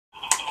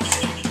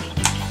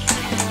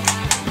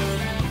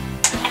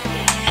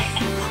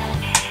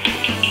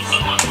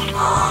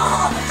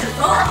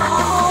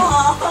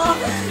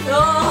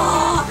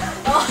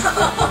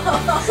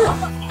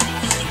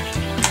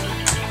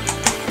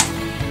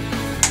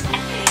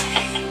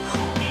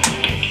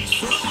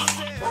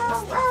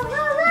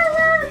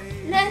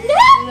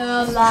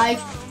like,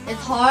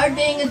 it's hard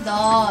being a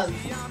dog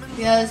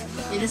because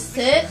you just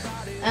sit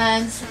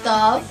and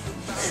stuff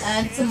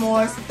and some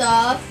more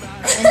stuff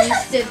and you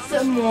sit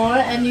some more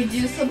and you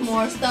do some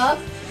more stuff,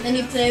 then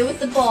you play with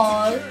the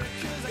ball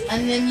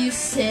and then you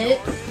sit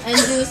and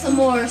do some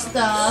more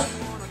stuff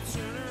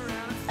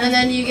and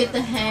then you get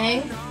to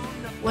hang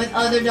with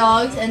other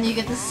dogs and you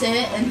get to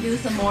sit and do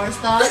some more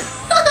stuff.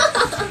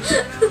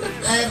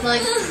 And it's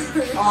like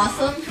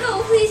awesome.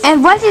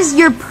 And what is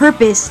your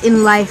purpose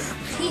in life?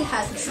 He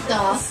has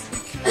stuff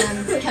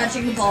and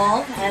catching the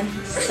ball and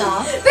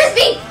stuff.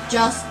 Frisbee!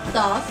 Just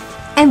stuff.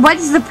 And what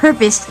is the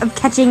purpose of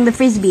catching the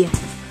frisbee?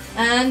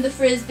 And the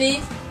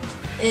frisbee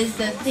is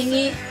the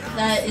thingy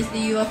that is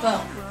the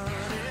UFO.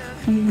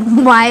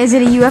 Why is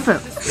it a UFO?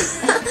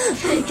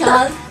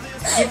 Because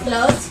it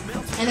floats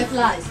and it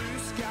flies.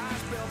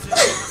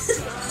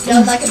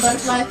 Float like a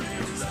butterfly,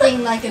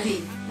 sting like a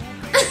bee.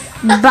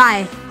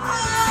 Bye.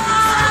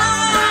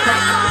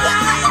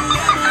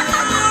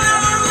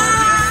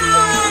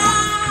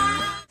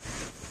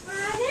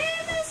 My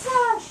name is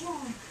Sasha,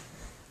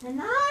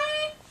 and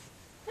I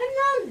am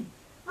lonely.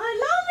 I'm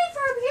lonely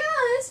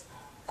because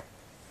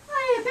I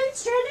have been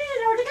stranded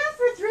in Antarctica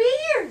for 3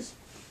 years.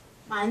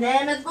 My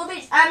name is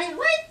Bubish. My name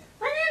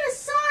is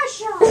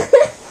Sasha.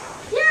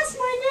 Yes,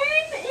 my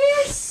name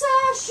is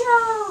Sasha.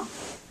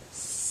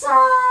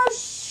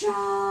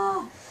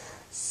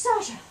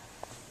 Sasha.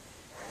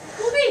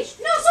 Bubish.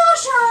 No,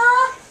 Sasha.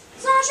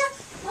 Sasha.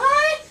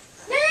 My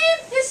name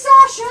is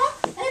Sasha,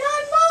 and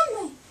I'm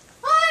lonely.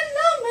 I'm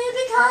lonely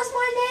because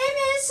my name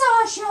is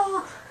Sasha.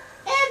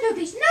 And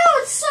Bubish. No,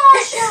 it's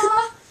Sasha.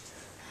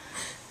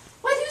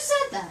 Wait, who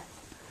said that?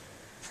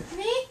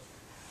 Me?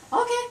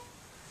 Okay.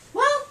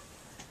 Well,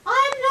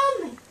 I'm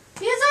lonely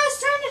because I was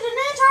stranded in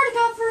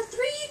Antarctica for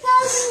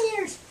 3,000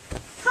 years.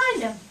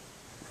 Kind of.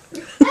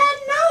 And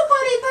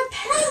nobody but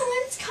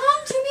penguins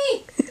come to me.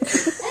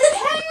 And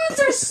penguins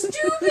are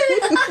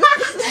stupid.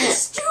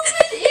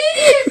 Stupid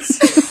idiots.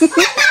 I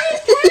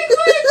hate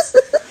penguins.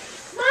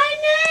 My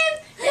name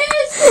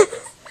is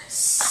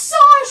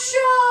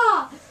Sasha.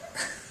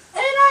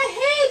 And I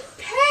hate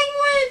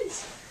penguins.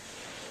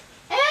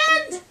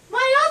 And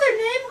my other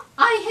name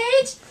I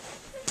hate.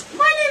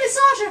 My name is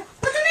Sasha,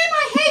 but the name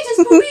I hate is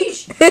Bubish.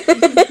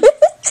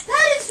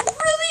 That is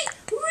really,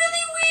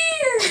 really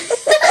weird.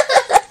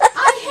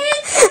 I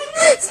hate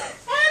penguins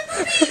and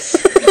Bubish.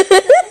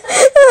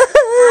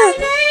 My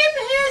name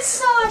is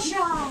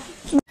Sasha.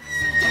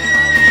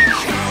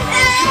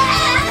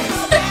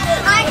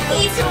 I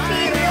hate to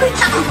be really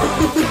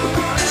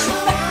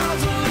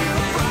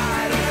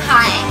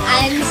Hi,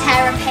 I'm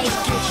Sarah Page,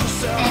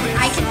 and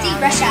I can see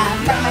Russia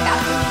from my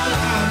balcony,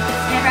 and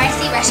whenever I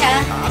see Russia,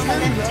 I tell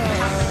them to come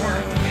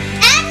along.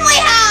 And we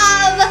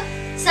have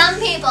some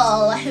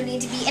people who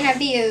need to be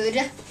interviewed.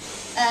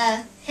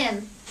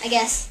 Him, I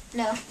guess.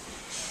 No.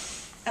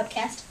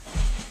 Outcast.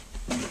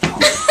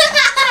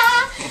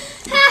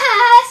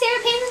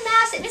 Sarah Pain's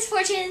Maps and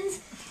Misfortunes.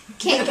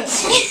 Kick.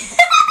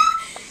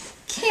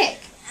 Kick.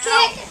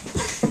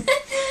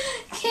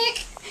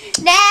 Kick.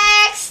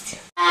 Next.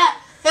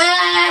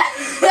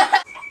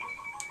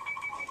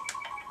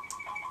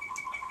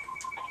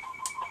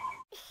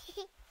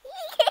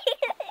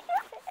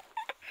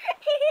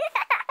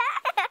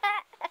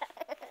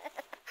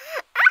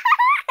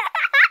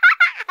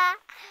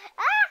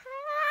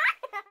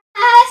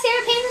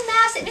 Sarah Pain's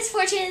Maps and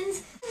Misfortunes.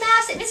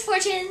 Maps and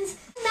Misfortunes.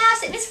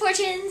 Maps and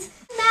Misfortunes.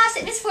 Maps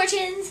and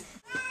Misfortunes.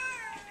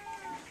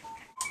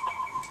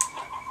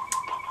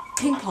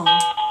 Ping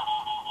pong.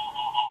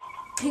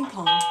 Ping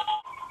pong.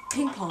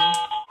 Ping pong.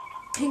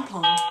 Ping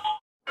pong.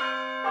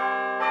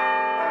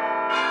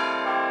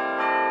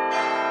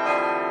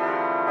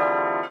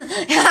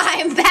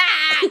 I'm back.